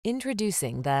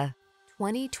Introducing the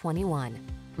 2021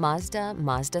 Mazda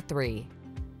Mazda3.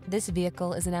 This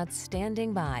vehicle is an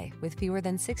outstanding buy with fewer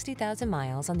than 60,000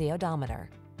 miles on the odometer.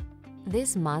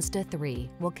 This Mazda 3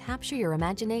 will capture your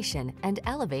imagination and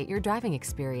elevate your driving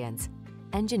experience.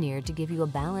 Engineered to give you a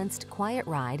balanced, quiet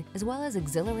ride as well as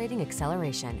exhilarating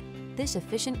acceleration, this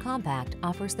efficient compact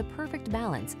offers the perfect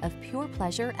balance of pure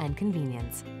pleasure and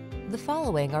convenience. The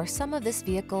following are some of this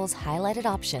vehicle's highlighted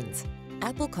options: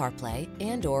 Apple CarPlay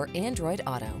and/or Android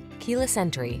Auto, keyless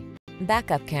entry,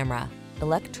 backup camera,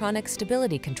 electronic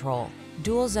stability control,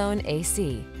 dual zone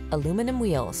AC, aluminum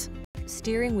wheels,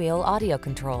 steering wheel audio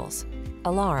controls,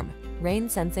 alarm, rain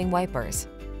sensing wipers,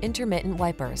 intermittent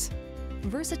wipers.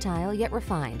 Versatile yet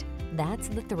refined, that's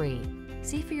the 3.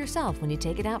 See for yourself when you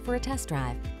take it out for a test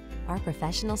drive. Our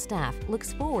professional staff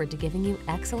looks forward to giving you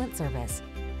excellent service.